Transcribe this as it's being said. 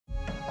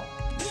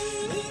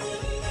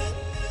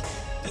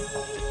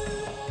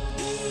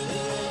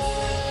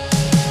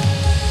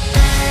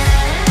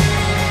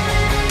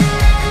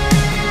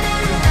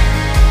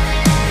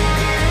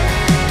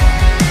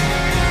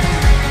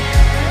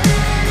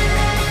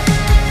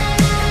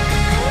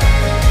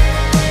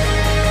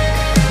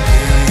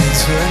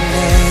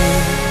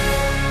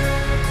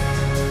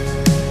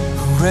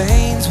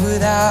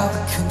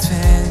without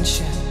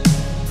contention,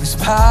 whose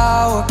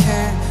power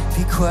can't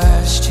be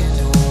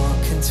questioned or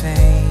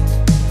contained.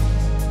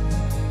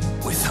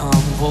 With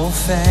humble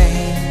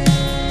fame,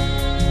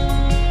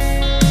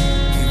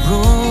 he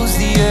rules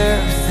the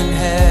earth and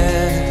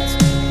heavens.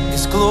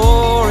 His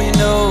glory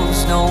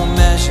knows no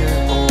measure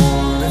or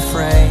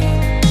refrain,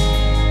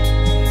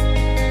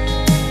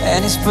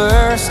 and he's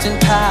bursting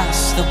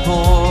past the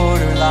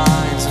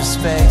borderlines of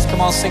space.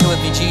 Come on, sing it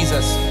with me,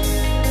 Jesus.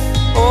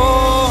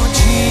 Oh,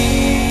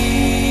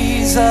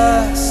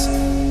 Jesus,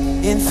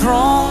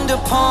 enthroned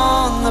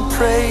upon the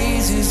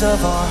praises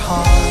of our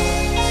hearts.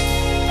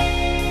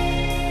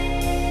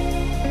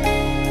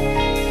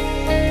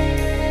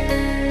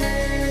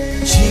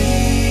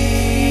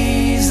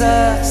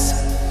 Jesus,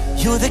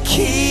 you're the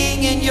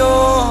King and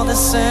you're the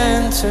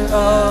center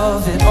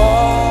of it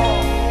all.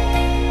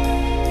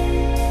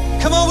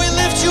 Come on, we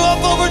lift you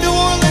up over New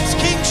Orleans,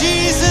 King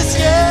Jesus,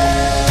 yeah.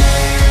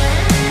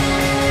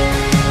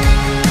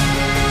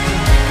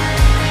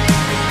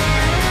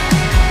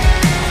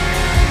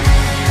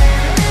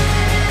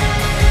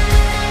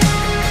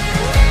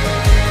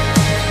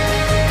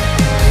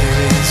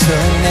 There is a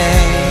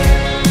name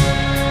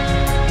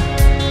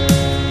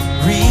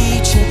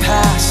reaching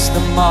past the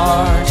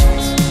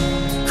margins,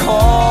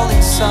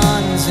 calling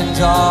sons and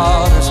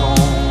daughters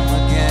home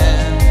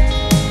again.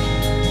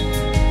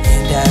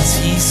 And as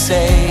he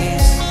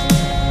says,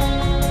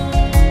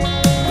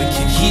 we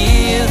can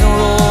hear the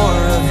roar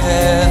of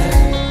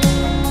heaven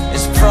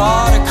as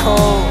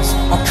prodigals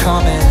are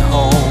coming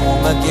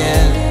home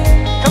again.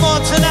 Come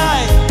on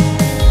tonight.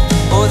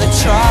 Oh, the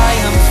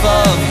triumph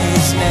of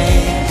his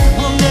name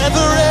will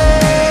never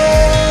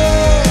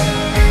end.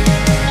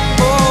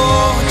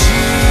 Oh,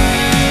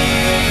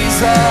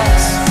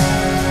 Jesus,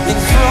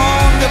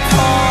 enthroned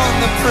upon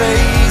the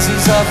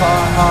praises of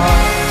our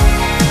heart.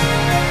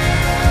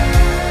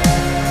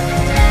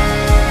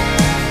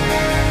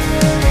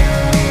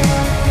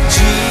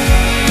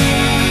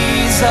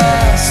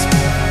 Jesus,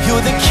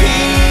 you're the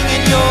King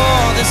and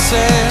you're the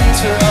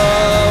center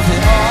of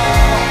it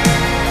all.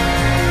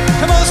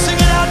 Come on, sing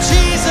it out,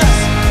 Jesus.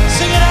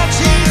 Sing it out,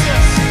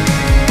 Jesus.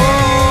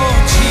 Oh,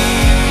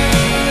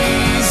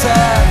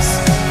 Jesus,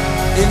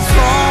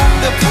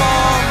 enthroned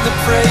upon the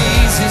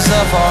praises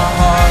of our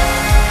heart.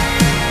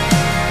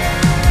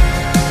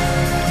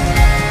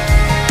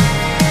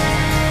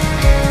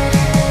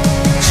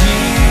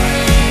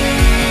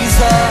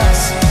 Jesus,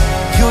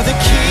 you're the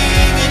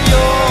King and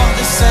you're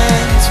the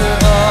center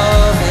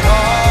of it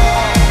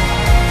all.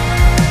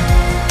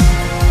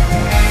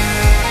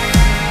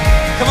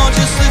 Come on,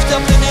 just lift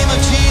up the name of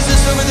Jesus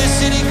over this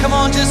city. Come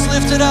on, just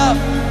lift it up.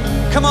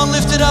 Come on,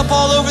 lift it up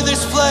all over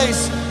this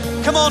place.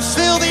 Come on,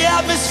 fill the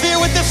atmosphere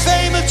with the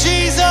fame of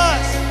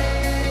Jesus.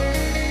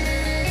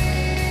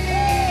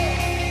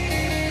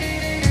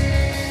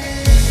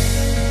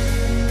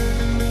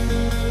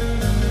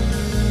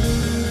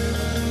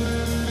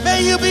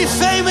 May you be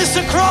famous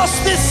across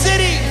this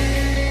city.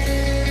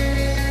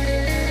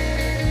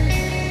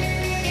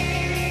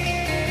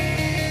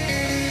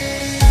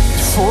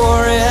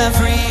 For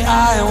every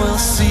eye will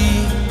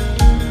see,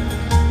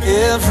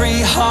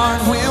 every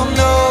heart will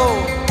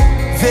know,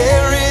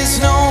 there is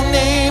no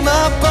name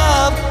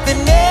above the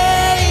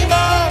name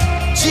of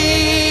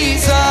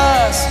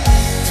Jesus.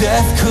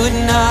 Death could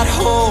not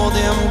hold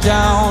him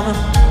down,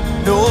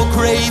 no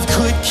grave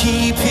could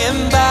keep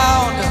him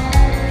bound.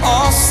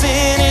 All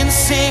sin and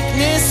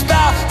sickness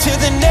bow to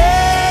the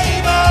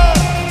name of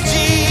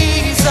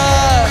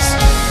Jesus.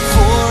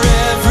 For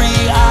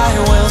every eye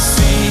will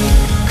see,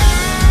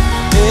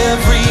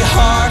 every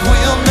heart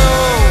will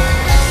know,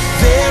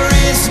 there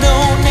is no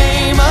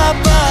name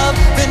above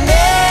the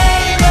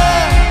name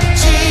of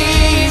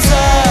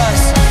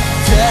Jesus.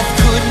 Death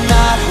could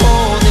not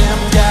hold him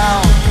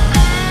down,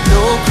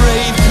 no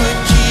grave could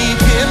keep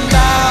him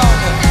bound.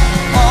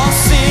 All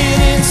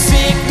sin and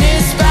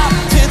sickness bow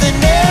to the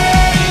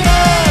name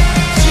of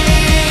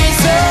Jesus.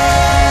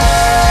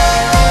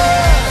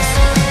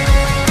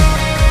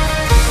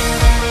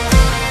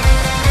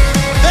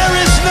 There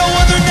is no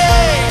other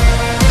name.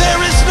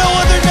 There is no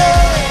other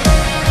name.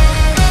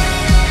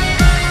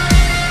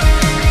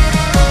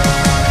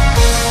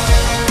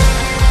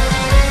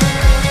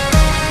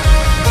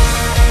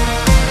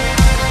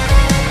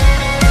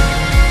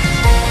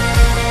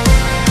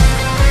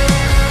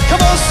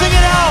 Come on, sing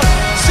it out.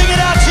 Sing it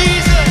out,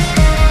 Jesus.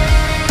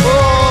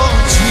 Oh,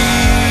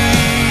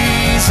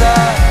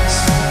 Jesus,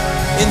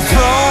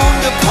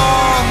 enthroned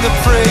upon the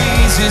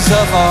praises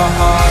of our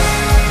heart.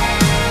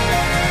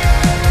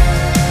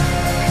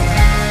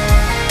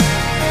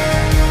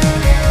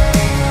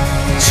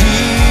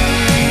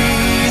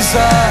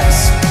 Jesus,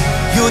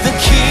 you're the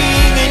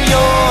King and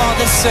you're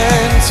the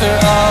center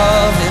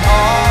of it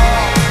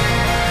all.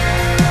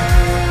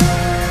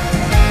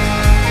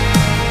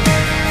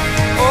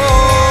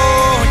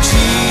 Oh,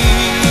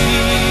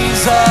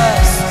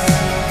 Jesus,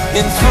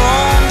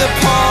 enthroned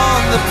upon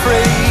the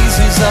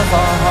praises of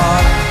our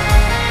heart.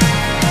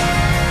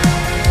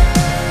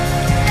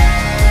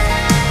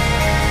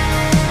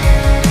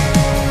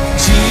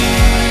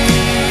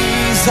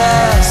 Jesus,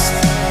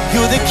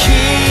 You're the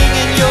King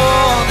and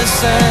you're the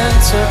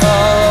center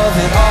of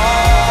it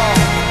all.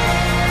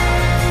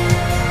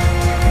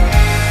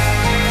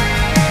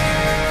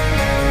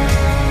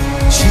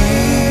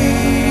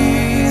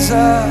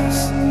 Jesus,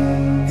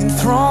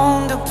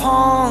 enthroned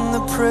upon the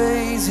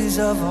praises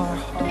of our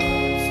hearts.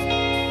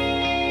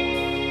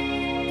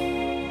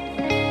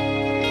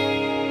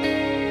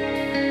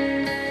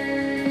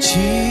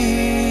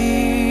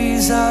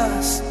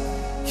 Jesus,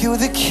 you're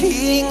the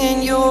King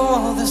and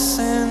you're the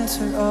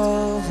center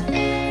of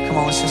it. Come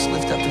on, let's just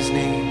lift up his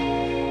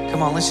name.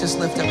 Come on, let's just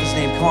lift up his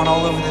name. Come on,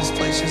 all over this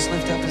place, just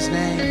lift up his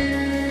name.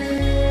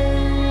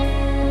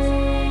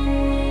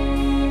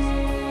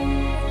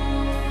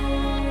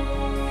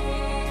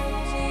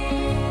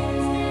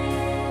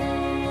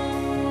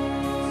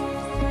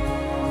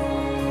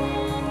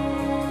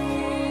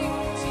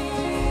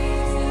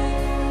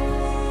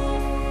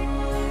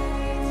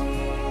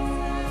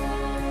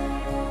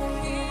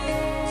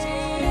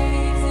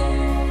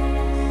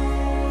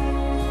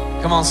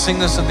 Come on, sing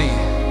this with me.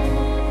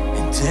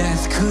 And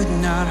death could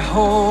not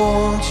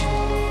hold you,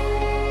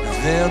 the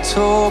veil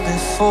tore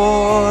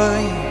before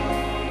you.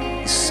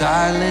 You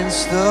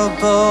silenced the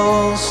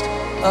boast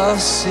of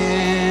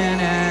sin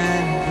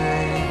and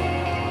grave.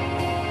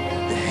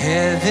 The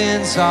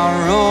heavens are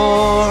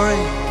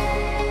roaring,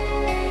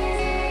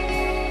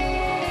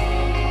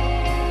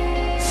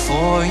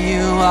 for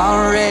you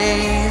are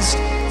raised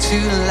to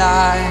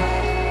life.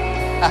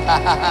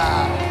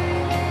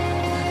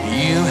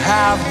 You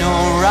have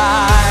no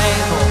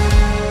rival,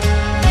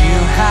 you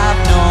have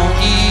no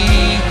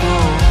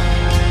equal,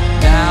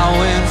 now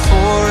and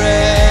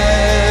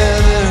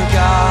forever,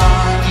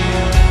 God.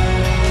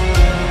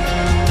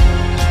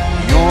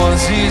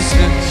 Yours is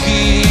the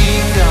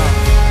kingdom,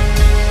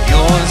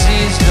 yours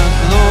is the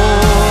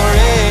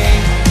glory,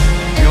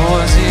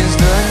 yours is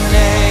the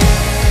name.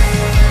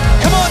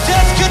 Come on,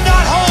 death could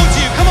not hold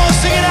you. Come on,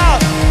 sing it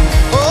out.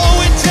 Oh,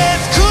 and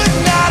death could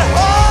not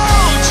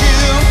hold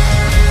you.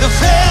 The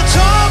veil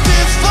tore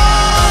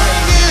before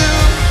you.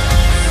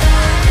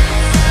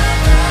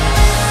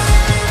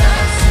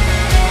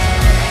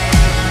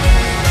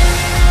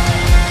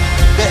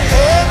 The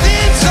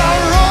heavens are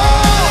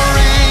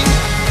roaring,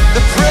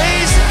 the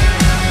praise.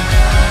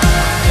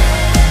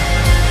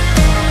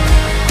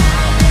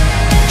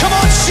 Come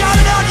on, shout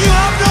it out. You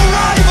have no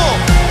rival.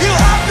 You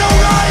have no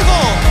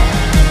rival.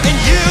 And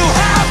you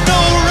have no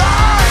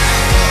rival.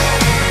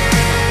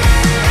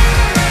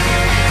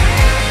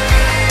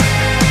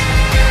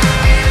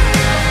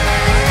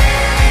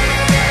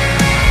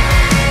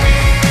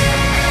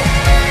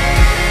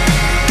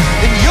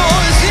 And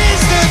yours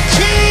is the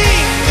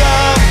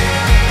kingdom,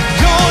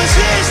 yours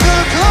is the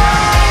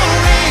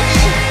glory,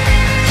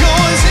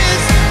 yours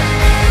is.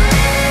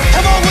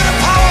 Come on, what a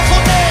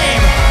powerful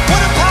name,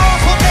 what a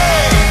powerful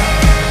name,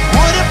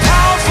 what a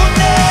powerful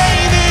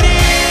name it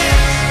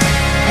is,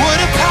 what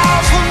a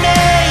powerful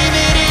name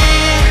it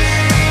is.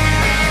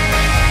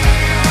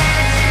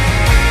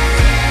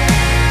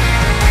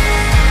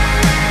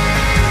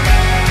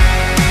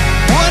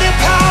 What a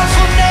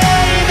powerful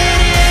name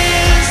it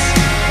is.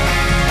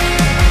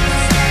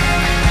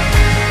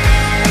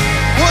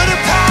 What a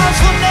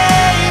powerful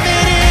name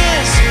it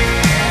is.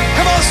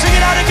 Come on, sing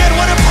it out again.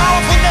 What a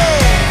powerful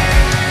name.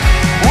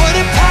 What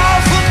a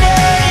powerful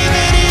name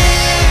it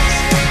is.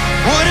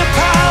 What a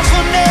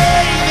powerful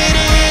name it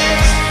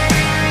is.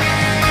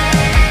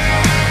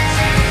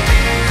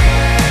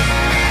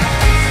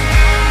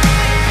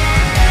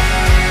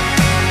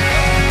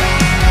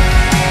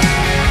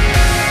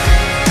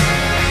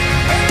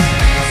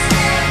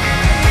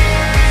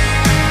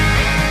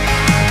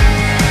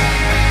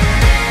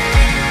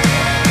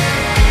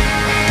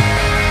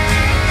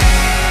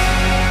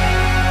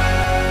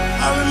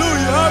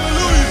 Hallelujah,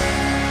 hallelujah.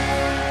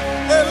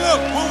 Hey,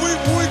 look, when we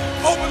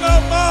open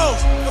our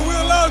mouths and we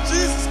allow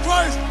Jesus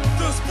Christ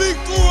to speak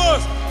through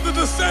us,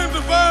 the same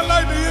divine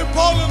light that he had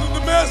Paul in the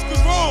Damascus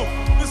road,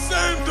 the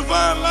same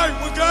divine light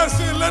when God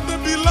said, let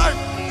there be light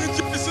in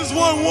Genesis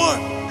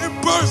 1:1, it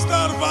burst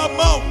out of our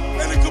mouth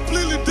and it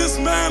completely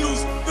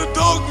dismantles the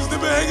darkness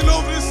that's been hanging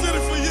over this city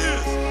for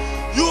years.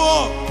 You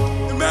are,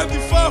 in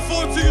Matthew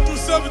 5:14 through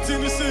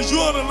 17, it says,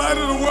 you are the light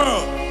of the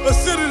world. A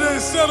city that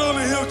is set on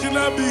a hill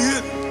cannot be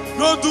hidden.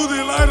 Nor do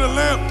they light a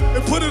lamp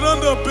and put it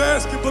under a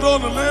basket, but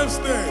on a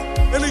lampstand,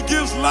 and it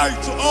gives light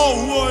to all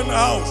who are in the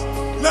house.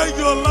 Let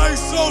your light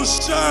so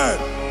shine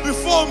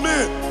before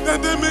men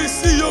that they may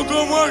see your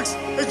good works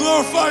and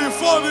glorify your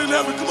Father in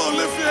heaven. Come on,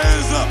 lift your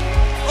hands up.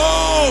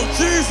 Oh,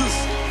 Jesus.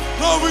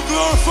 Lord, we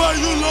glorify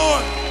you,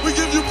 Lord. We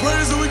give you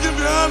praise and we give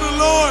you honor,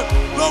 Lord.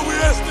 Lord, we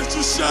ask that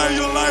you shine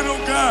your light, oh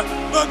God.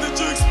 Lord, that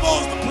you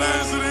expose the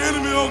plans of the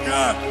enemy, oh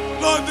God.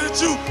 Lord, that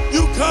you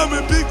come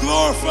and be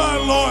glorified,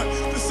 Lord,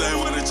 the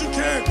same way that you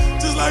came,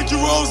 just like you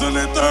rose on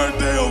that third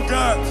day, oh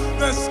God.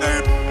 That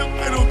same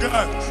light, oh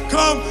God.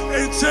 Come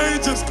and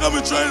change us, come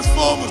and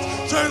transform us,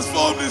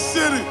 transform this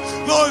city.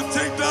 Lord,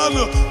 take down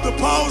the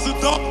powers of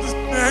darkness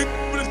that hang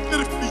over this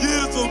city for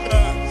years, oh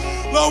God.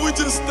 Lord, we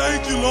just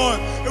thank you, Lord.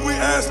 And we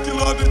ask you,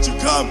 Lord, that you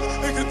come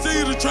and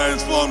continue to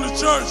transform the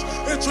church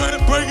and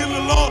bring in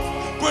the Lord,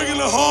 bring in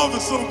the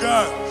harvest, oh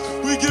God.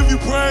 We give you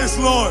praise,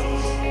 Lord.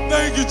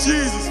 Thank you,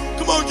 Jesus.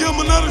 Come on, give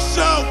him another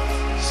shout.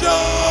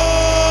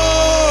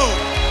 Shout!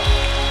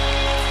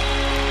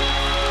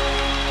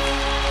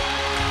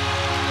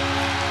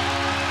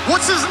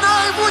 What's his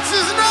name? What's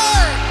his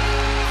name?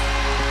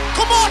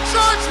 Come on,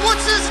 church.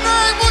 What's his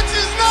name? What's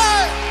his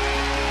name?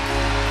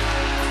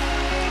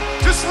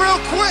 Just real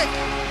quick.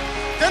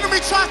 The enemy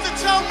tries to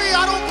tell me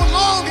I don't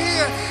belong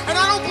here, and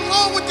I don't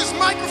belong with this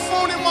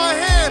microphone in my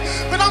hand.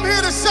 But I'm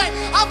here to say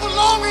I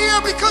belong here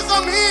because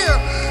I'm here.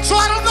 So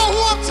I don't know who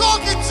I'm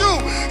talking to.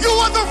 You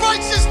are the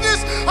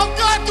righteousness of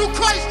God through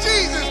Christ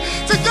Jesus.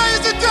 Today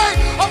is the day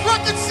of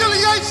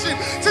reconciliation.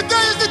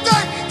 Today is the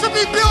day to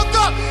be built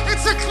up.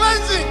 It's a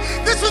cleansing.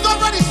 This was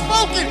already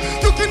spoken.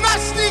 You cannot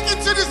sneak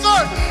into this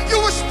earth. You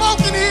were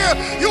spoken here.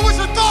 You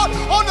was a thought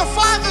on the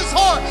Father's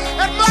heart.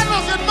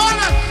 Hermanos,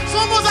 hermanas,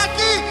 somos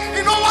aquí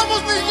y no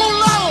vamos ningún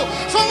lado.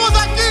 Somos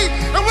aquí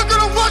and we're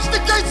going to rush the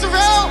gates of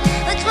hell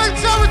and claim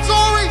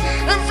territory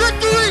and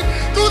victory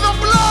through the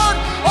blood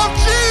of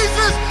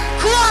Jesus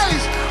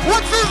Christ.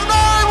 What's his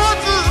name?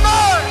 What's his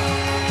name?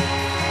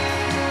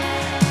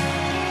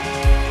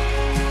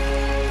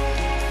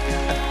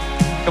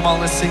 Come on,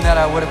 let's sing that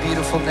out. What a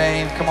beautiful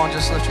name. Come on,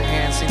 just lift your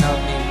hands, sing that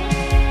with me.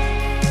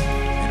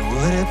 And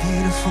what a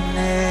beautiful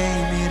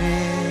name it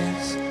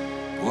is.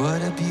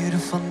 What a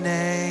beautiful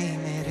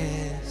name it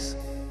is.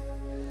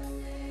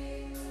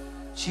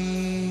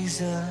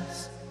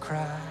 Jesus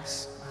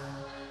Christ,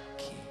 my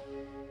King.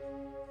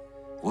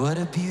 What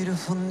a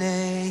beautiful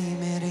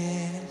name it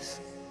is.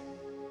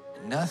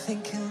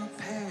 Nothing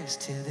compares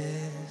to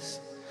this.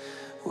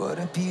 What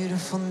a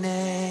beautiful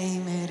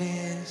name it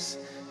is.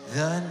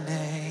 The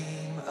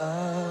name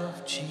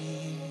of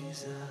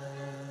Jesus.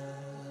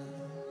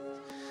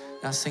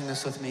 Now sing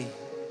this with me.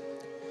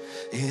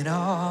 In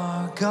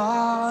our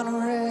God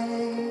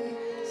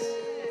reigns.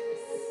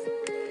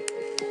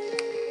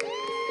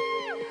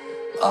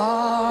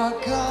 Our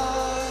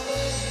God.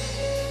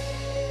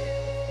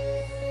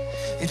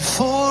 And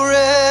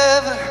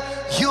forever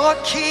your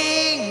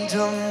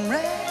kingdom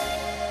reigns.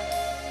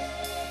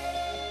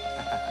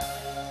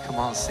 Come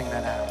on, sing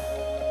that out.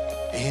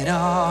 In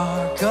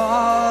our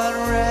God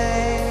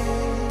reigns.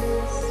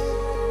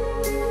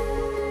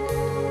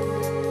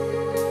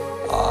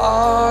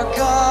 Our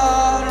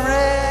God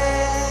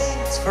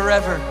reigns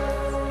forever.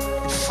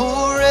 And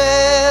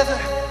forever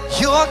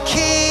your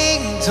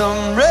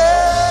kingdom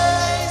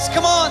reigns.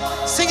 Come on,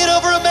 sing it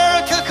over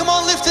America. Come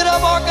on, lift it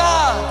up, our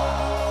God.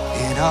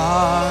 In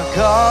our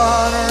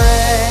God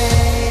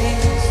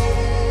reigns.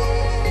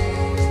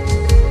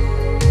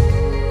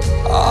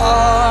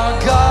 Our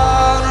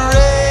God reigns.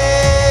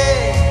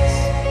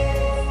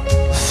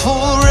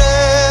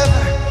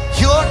 Forever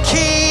your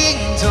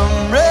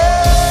kingdom reigns.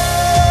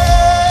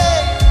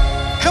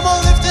 Come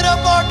on, lift it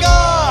up, our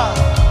God.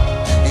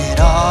 And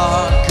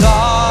our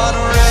God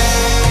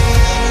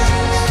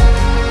reigns.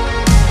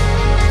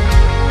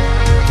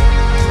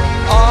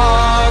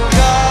 Our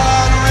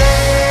God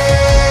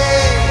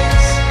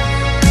reigns.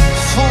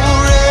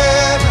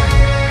 Forever.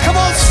 Come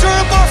on, stir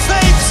up our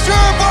faith, stir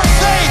up our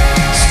faith,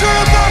 stir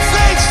up our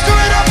faith, stir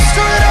it up,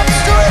 stir it up,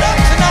 stir it up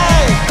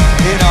tonight.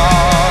 In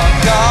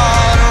our God.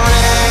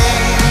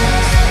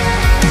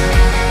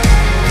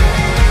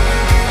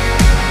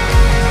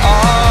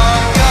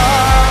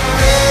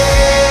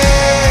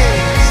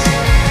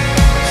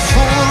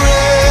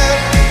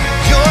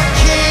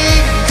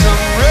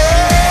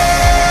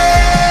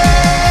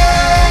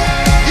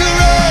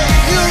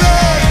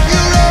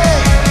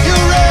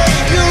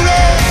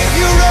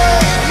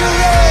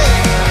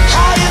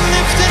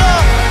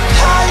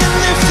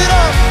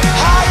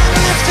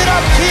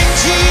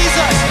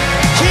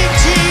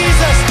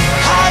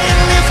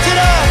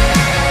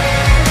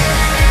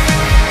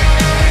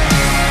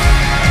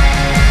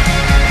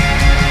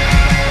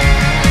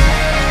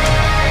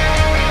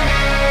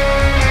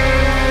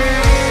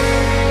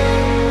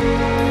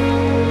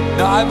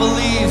 I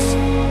believe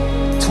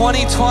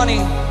 2020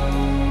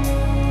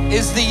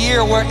 is the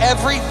year where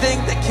everything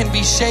that can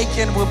be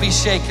shaken will be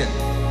shaken.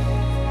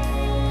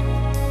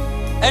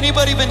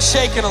 Anybody been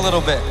shaken a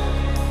little bit?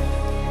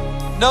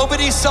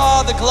 Nobody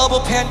saw the global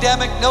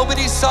pandemic.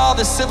 Nobody saw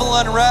the civil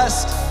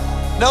unrest.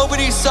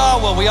 Nobody saw,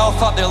 well, we all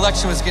thought the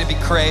election was gonna be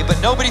cray, but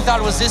nobody thought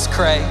it was this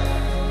cray.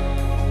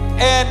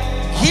 And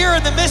here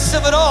in the midst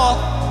of it all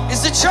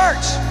is the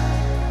church.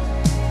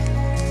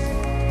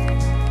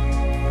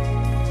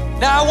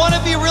 Now I want to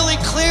be really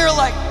clear,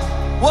 like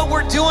what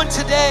we're doing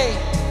today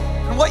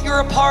and what you're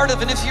a part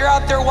of. And if you're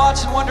out there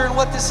watching, wondering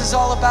what this is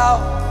all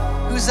about,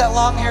 who's that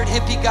long-haired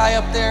hippie guy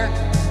up there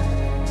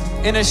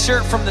in a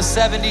shirt from the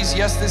 70s?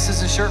 Yes, this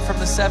is a shirt from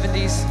the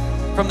 70s,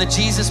 from the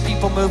Jesus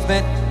People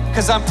movement,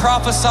 because I'm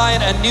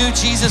prophesying a new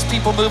Jesus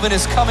People movement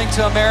is coming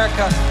to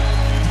America.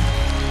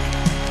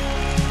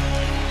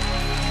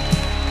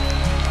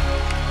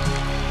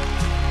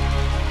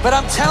 But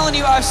I'm telling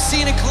you, I've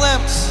seen a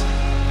glimpse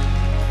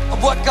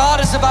of what God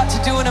is about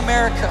to do in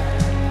America.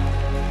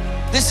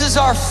 This is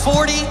our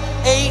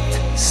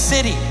 48th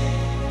city.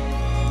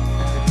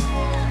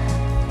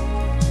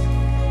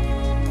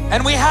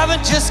 And we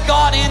haven't just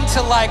gone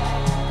into like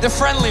the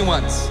friendly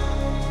ones.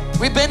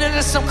 We've been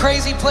into some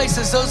crazy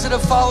places, those that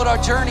have followed our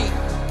journey.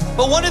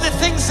 But one of the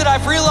things that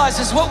I've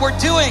realized is what we're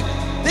doing,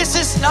 this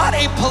is not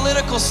a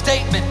political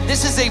statement,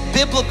 this is a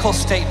biblical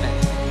statement.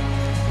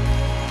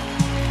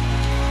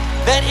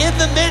 That in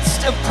the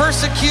midst of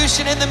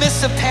persecution, in the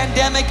midst of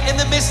pandemic, in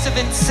the midst of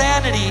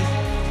insanity,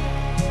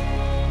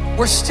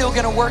 we're still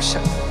gonna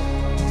worship.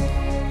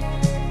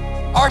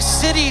 Our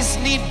cities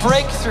need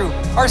breakthrough.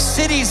 Our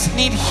cities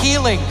need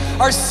healing.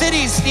 Our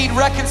cities need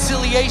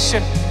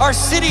reconciliation. Our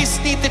cities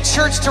need the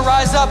church to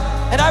rise up.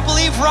 And I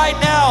believe right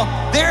now,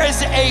 there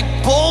is a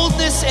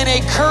boldness and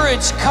a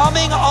courage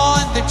coming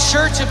on the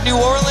church of New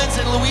Orleans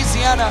and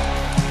Louisiana.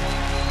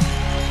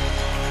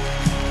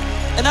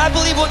 And I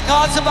believe what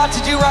God's about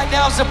to do right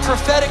now is a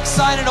prophetic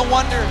sign and a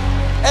wonder.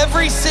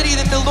 Every city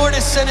that the Lord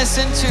has sent us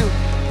into,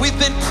 we've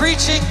been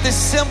preaching the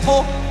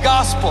simple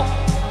gospel.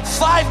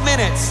 5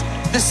 minutes.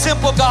 The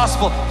simple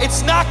gospel.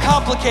 It's not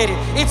complicated,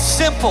 it's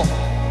simple.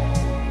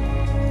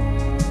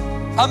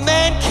 A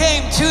man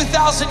came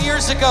 2,000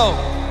 years ago.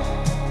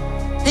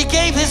 He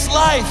gave his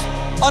life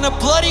on a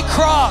bloody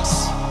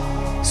cross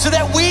so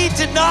that we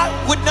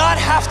would not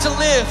have to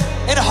live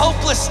in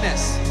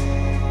hopelessness.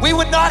 We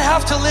would not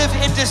have to live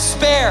in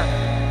despair.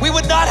 We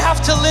would not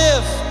have to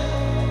live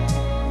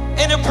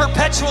in a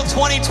perpetual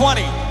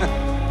 2020.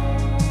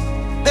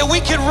 That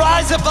we could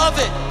rise above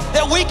it.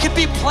 That we could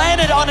be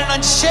planted on an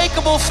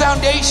unshakable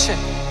foundation,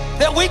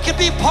 that we could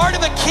be part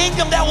of a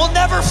kingdom that will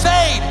never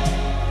fade.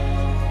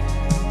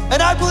 And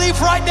I believe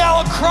right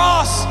now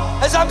across,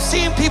 as I'm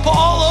seeing people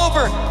all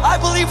over, I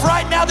believe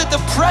right now that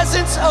the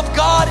presence of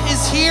God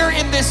is here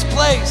in this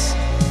place.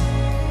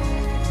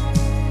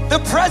 The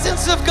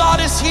presence of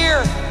God is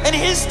here, and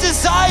his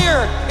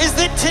desire is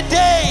that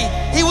today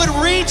he would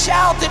reach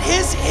out, that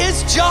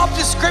his job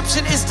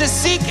description is to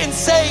seek and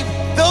save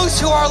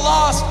those who are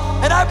lost.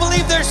 And I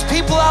believe there's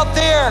people out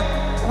there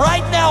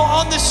right now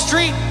on the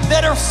street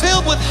that are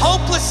filled with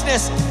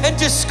hopelessness and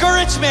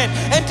discouragement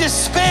and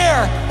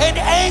despair and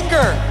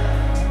anger.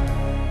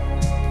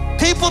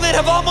 People that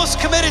have almost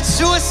committed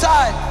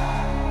suicide.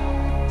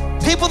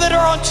 People that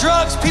are on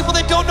drugs, people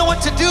that don't know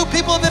what to do,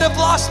 people that have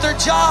lost their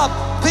job,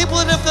 people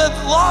that have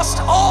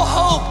lost all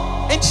hope.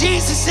 And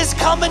Jesus is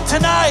coming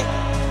tonight.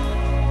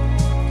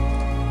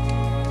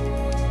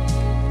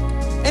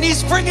 And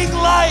he's bringing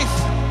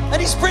life. And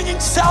he's bringing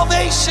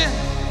salvation,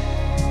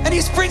 and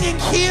he's bringing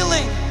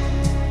healing,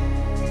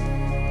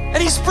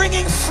 and he's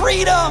bringing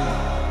freedom.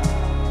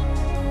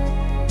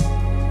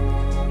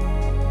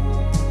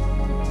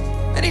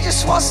 And he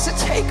just wants to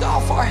take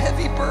off our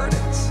heavy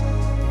burdens.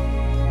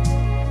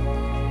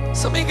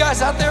 Some of you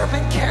guys out there have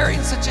been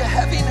carrying such a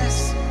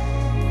heaviness.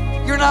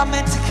 You're not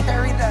meant to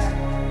carry that.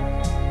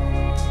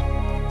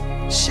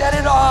 Shed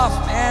it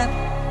off,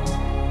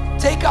 man.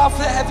 Take off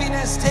the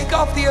heaviness, take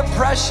off the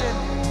oppression.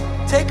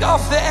 Take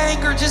off the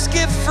anger, just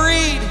get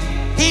freed.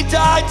 He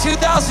died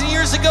 2,000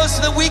 years ago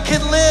so that we can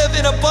live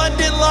an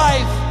abundant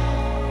life.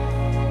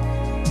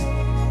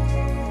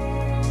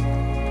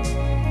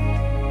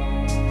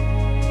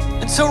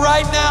 And so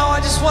right now,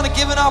 I just want to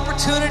give an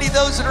opportunity to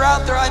those that are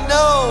out there. I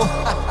know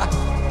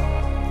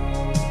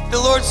the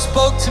Lord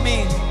spoke to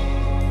me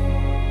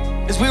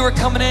as we were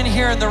coming in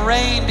here and the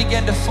rain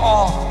began to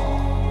fall.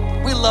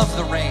 We love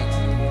the rain.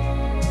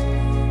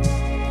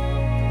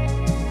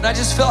 And I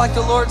just felt like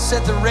the Lord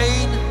said the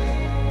rain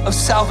of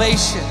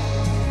salvation,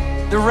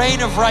 the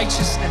rain of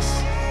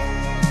righteousness,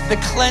 the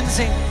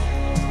cleansing.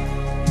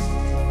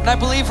 And I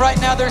believe right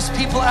now there's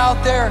people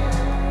out there,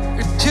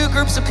 there's two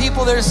groups of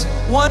people. There's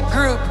one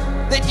group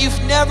that you've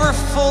never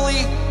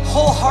fully,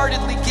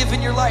 wholeheartedly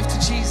given your life to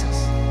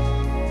Jesus.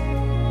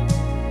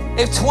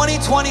 If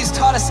 2020's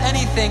taught us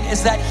anything,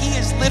 is that he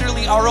is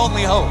literally our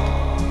only hope.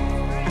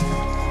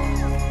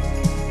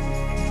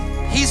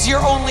 He's your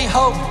only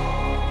hope.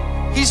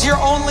 He's your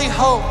only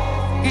hope.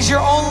 He's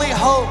your only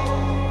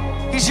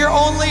hope. He's your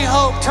only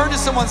hope. Turn to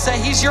someone and say,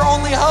 he's your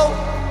only hope.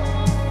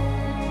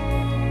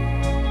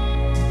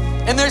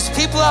 And there's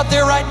people out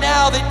there right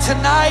now that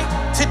tonight,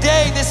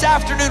 today, this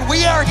afternoon,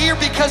 we are here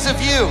because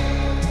of you.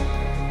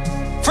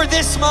 For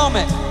this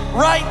moment,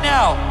 right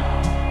now.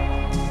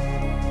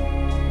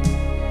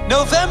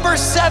 November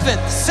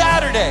 7th,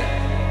 Saturday,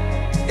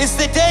 is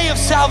the day of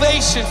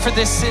salvation for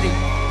this city.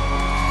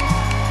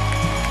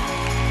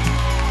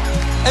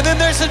 And then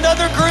there's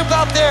another group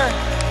out there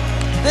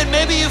that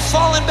maybe you've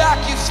fallen back,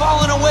 you've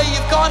fallen away,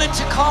 you've gone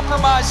into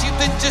compromise, you've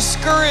been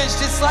discouraged.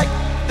 It's like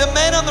the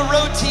men on the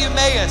road to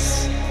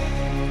Emmaus.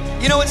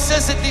 You know, it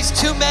says that these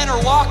two men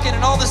are walking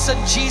and all of a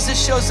sudden Jesus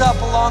shows up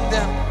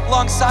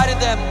alongside of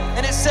them.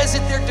 And it says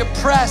that they're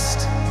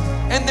depressed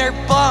and they're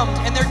bummed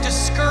and they're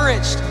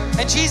discouraged.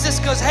 And Jesus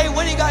goes, hey,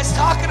 what are you guys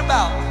talking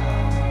about?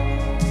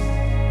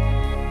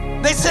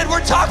 They said,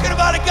 we're talking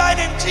about a guy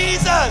named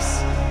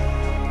Jesus.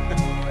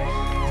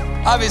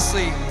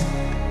 Obviously,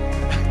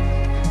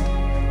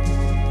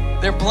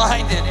 they're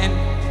blinded.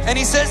 And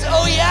he says,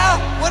 oh yeah,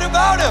 what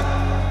about him?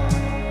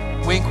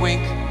 Wink,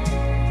 wink.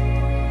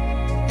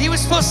 He was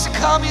supposed to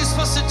come, he was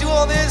supposed to do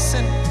all this,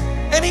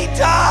 and he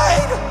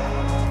died.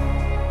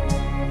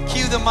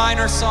 Cue the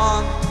minor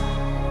song.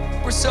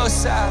 We're so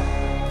sad.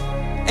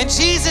 And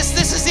Jesus,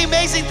 this is the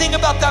amazing thing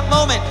about that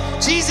moment.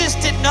 Jesus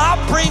did not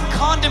bring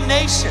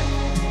condemnation.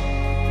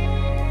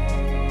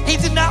 He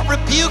did not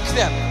rebuke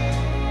them.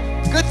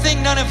 Good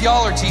thing none of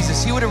y'all are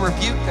Jesus. He would have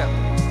rebuked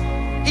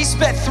them. He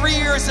spent 3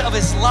 years of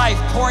his life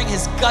pouring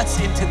his guts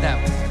into them.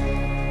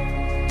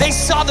 They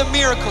saw the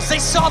miracles. They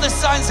saw the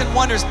signs and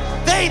wonders.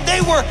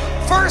 They were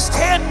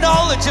firsthand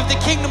knowledge of the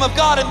kingdom of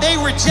God, and they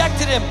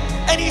rejected him.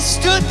 And he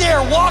stood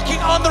there walking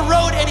on the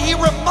road, and he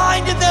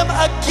reminded them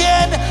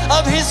again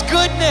of his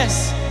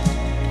goodness.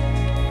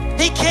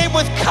 He came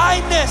with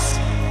kindness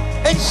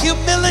and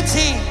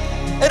humility.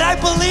 And I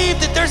believe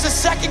that there's a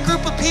second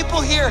group of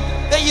people here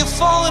that you've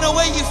fallen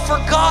away, you've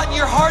forgotten,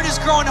 your heart is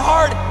growing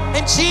hard,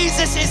 and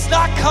Jesus is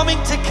not coming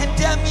to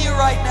condemn you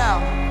right now.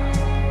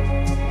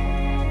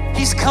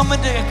 He's coming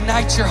to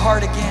ignite your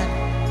heart again.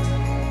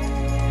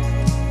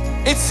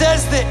 It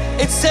says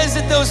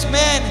that those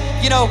men,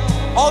 you know,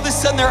 all of a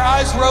sudden their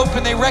eyes were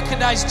open, they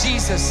recognized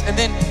Jesus, and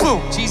then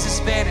boom, Jesus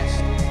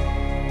vanished.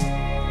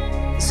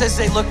 It says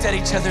they looked at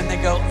each other and they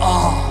go,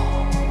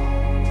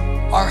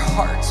 oh, our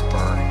hearts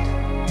burned.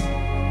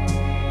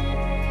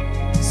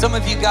 Some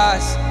of you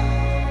guys,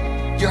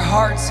 your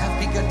hearts have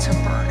begun to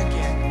burn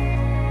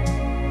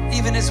again.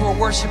 Even as we're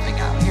worshiping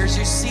out here, as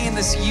you're seeing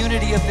this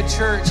unity of the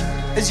church,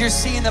 as you're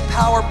seeing the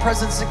power,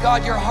 presence of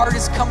God, your heart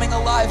is coming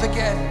alive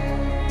again.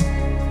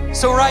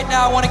 So right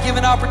now, I want to give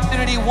an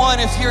opportunity. One,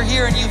 if you're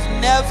here and you've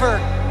never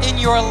in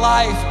your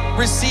life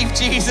received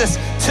Jesus,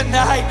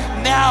 tonight,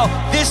 now,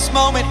 this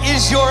moment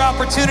is your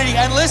opportunity.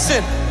 And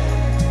listen,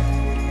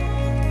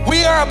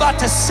 we are about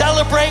to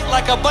celebrate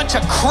like a bunch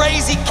of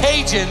crazy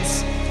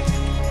Cajuns,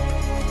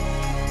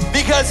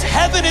 because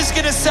heaven is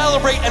gonna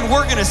celebrate and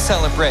we're gonna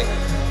celebrate.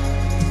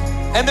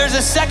 And there's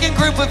a second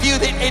group of you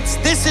that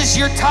this is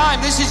your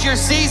time, this is your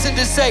season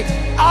to say,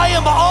 I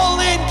am all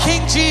in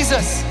King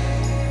Jesus.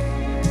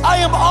 I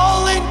am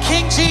all in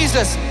King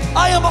Jesus.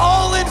 I am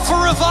all in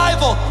for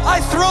revival. I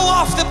throw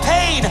off the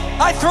pain.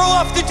 I throw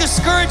off the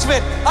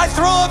discouragement. I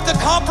throw off the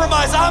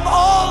compromise. I'm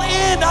all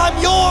in, I'm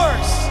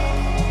yours.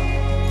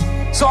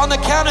 So on the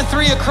count of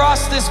 3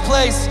 across this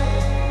place,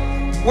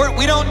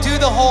 we don't do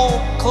the whole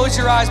close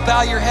your eyes,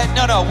 bow your head.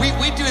 No,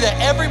 we do that.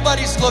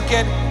 Everybody's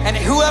looking, and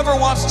whoever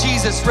wants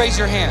Jesus, raise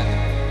your hand.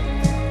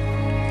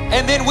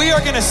 And then we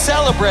are gonna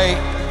celebrate.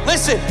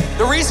 Listen,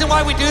 the reason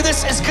why we do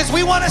this is because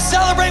we wanna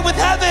celebrate with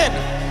heaven.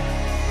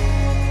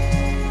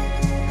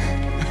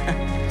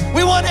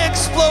 We wanna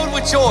explode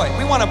with joy.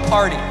 We wanna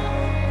party.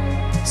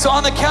 So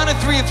on the count of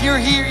 3, if you're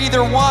here,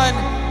 either one,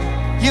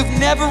 you've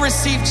never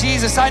received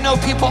Jesus. I know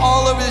people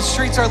all over the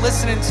streets are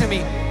listening to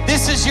me.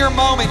 This is your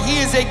moment. He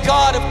is a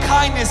God of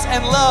kindness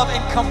and love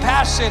and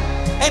compassion,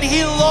 and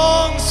he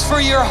longs for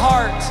your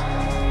heart.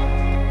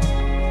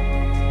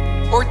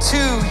 Or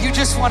 2, you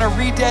just want to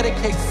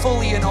rededicate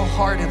fully and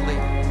wholeheartedly.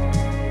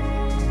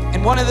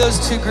 In one of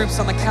those 2 groups,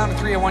 on the count of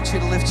 3, I want you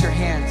to lift your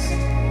hands.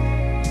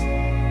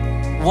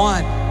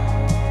 1,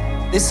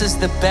 this is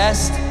the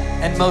best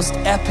and most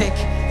epic,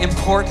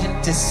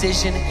 important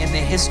decision in the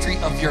history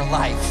of your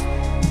life.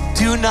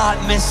 Do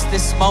not miss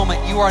this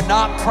moment. You are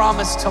not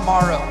promised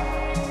tomorrow.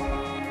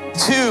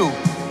 2,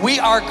 we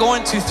are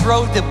going to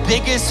throw the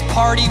biggest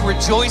party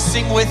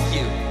rejoicing with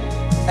you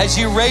as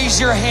you raise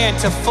your hand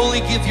to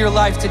fully give your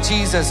life to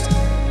Jesus.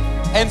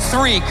 And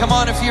 3, come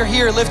on, if you're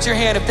here, lift your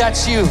hand if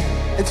that's you.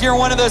 If you're in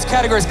one of those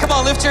categories, come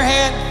on, lift your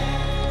hand.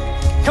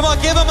 Come on,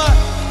 give him a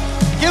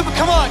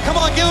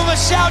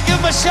shout, give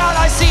him a shout.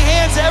 I see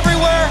hands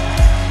everywhere.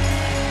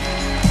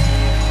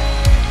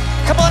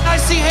 Come on, I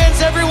see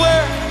hands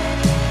everywhere.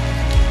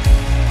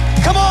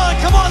 Come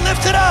on,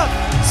 lift it up.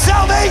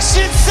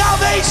 Salvation,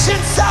 salvation,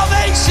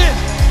 salvation.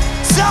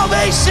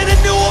 Salvation in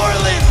New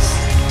Orleans.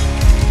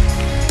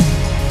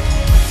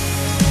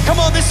 Come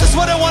on, this is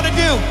what I want to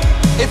do.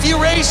 If you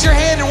raise your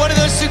hand in one of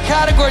those 2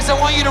 categories, I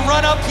want you to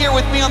run up here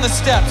with me on the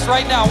steps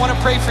right now. I want to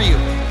pray for you.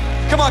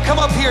 Come on, come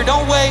up here.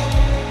 Don't wait.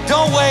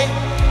 Don't wait.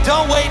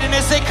 Don't wait. And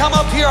as they come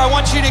up here, I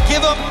want you to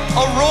give them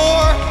a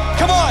roar.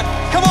 Come on,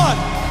 come on,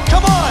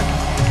 come on,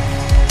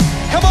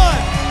 come on.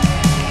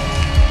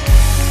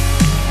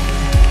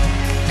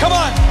 Come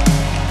on,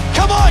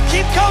 come on,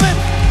 keep coming,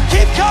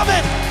 keep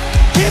coming,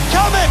 keep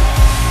coming.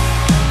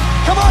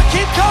 Come on,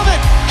 keep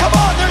coming. Come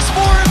on, there's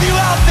more of you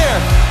out there.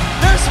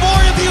 There's more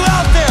of you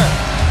out there.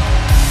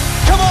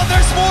 Come on,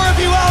 there's more of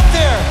you out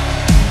there.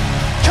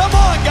 Come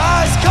on,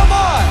 guys, come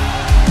on.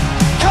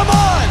 Come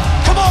on,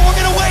 come on, we're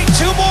gonna wait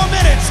 2 more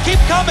minutes. Keep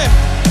coming.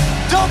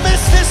 Don't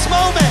miss this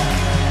moment.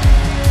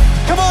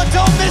 Come on,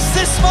 don't miss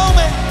this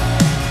moment.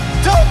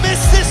 Don't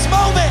miss this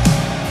moment.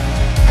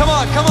 Come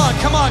on, come on,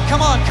 come on,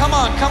 come on, come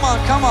on, come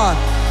on, come on.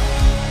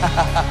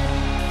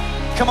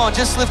 Come on,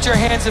 just lift your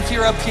hands if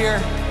you're up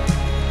here.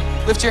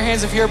 Lift your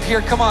hands if you're up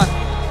here, come on.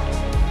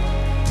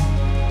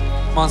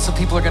 Come on, some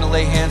people are gonna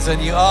lay hands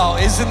on you. Oh,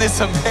 isn't this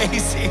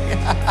amazing?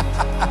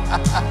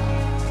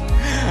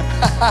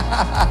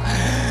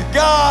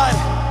 God,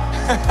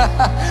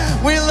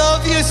 we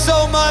love you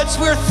so much.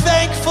 We're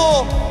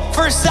thankful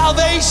for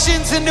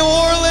salvations in New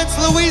Orleans,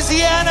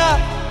 Louisiana.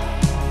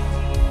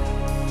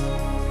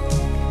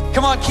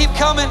 Come on, keep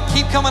coming,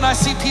 keep coming. I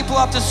see people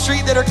off the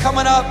street that are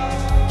coming up.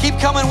 Keep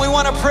coming, we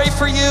want to pray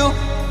for you.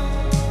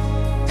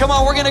 Come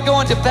on, we're gonna go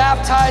into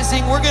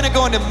baptizing. We're gonna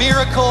go into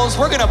miracles.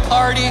 We're gonna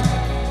party.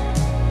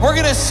 We're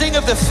gonna sing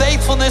of the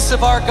faithfulness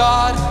of our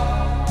God.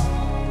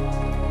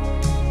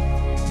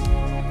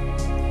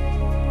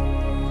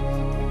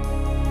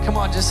 Come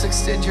on, just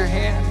extend your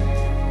hand.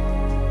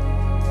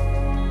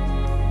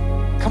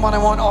 Come on, I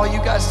want all you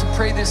guys to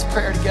pray this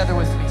prayer together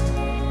with me.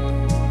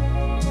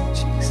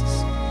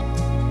 Jesus.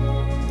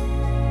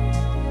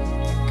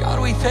 God,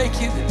 we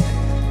thank you.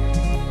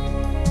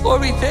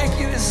 Lord, we thank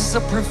you. This is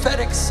a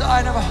prophetic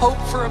sign of hope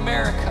for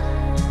America.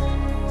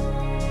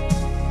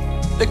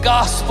 The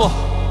gospel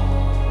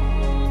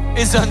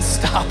is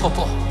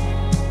unstoppable.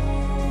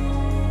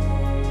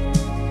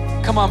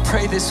 Come on,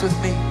 pray this with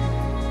me.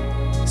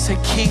 Say,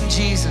 King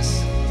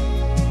Jesus.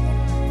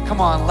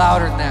 Come on,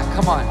 louder than that.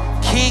 Come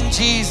on. King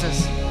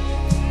Jesus,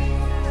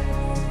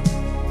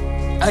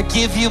 I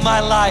give you my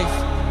life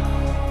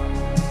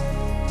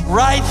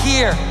right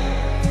here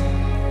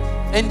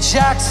in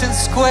Jackson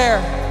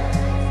Square.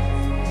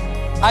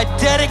 I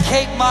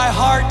dedicate my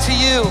heart to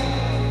you.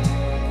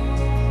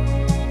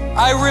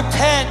 I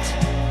repent.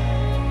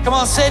 Come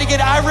on, say it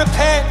again. I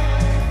repent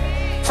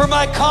for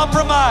my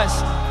compromise,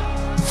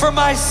 for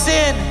my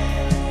sin,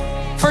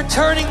 for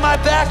turning my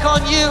back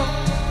on you,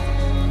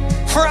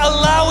 for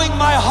allowing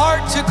my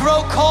heart to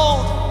grow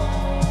cold.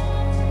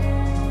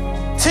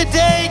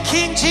 Today,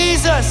 King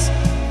Jesus,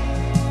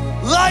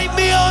 light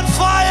me on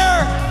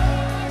fire.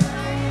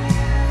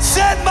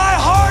 Set my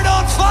heart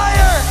on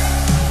fire.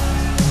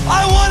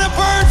 I want to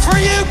burn for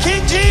you,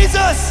 King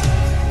Jesus.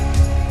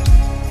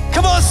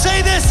 Come on,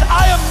 say this.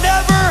 I am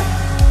never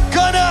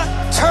gonna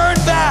turn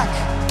back.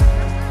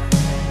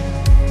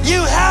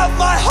 You have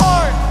my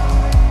heart.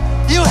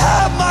 You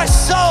have my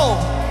soul.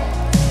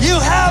 You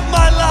have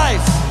my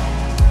life.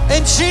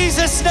 In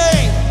Jesus'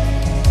 name,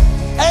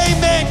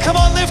 amen. Come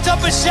on, lift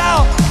up a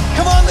shout.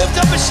 Come on, lift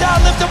up a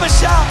shout, lift up a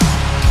shout.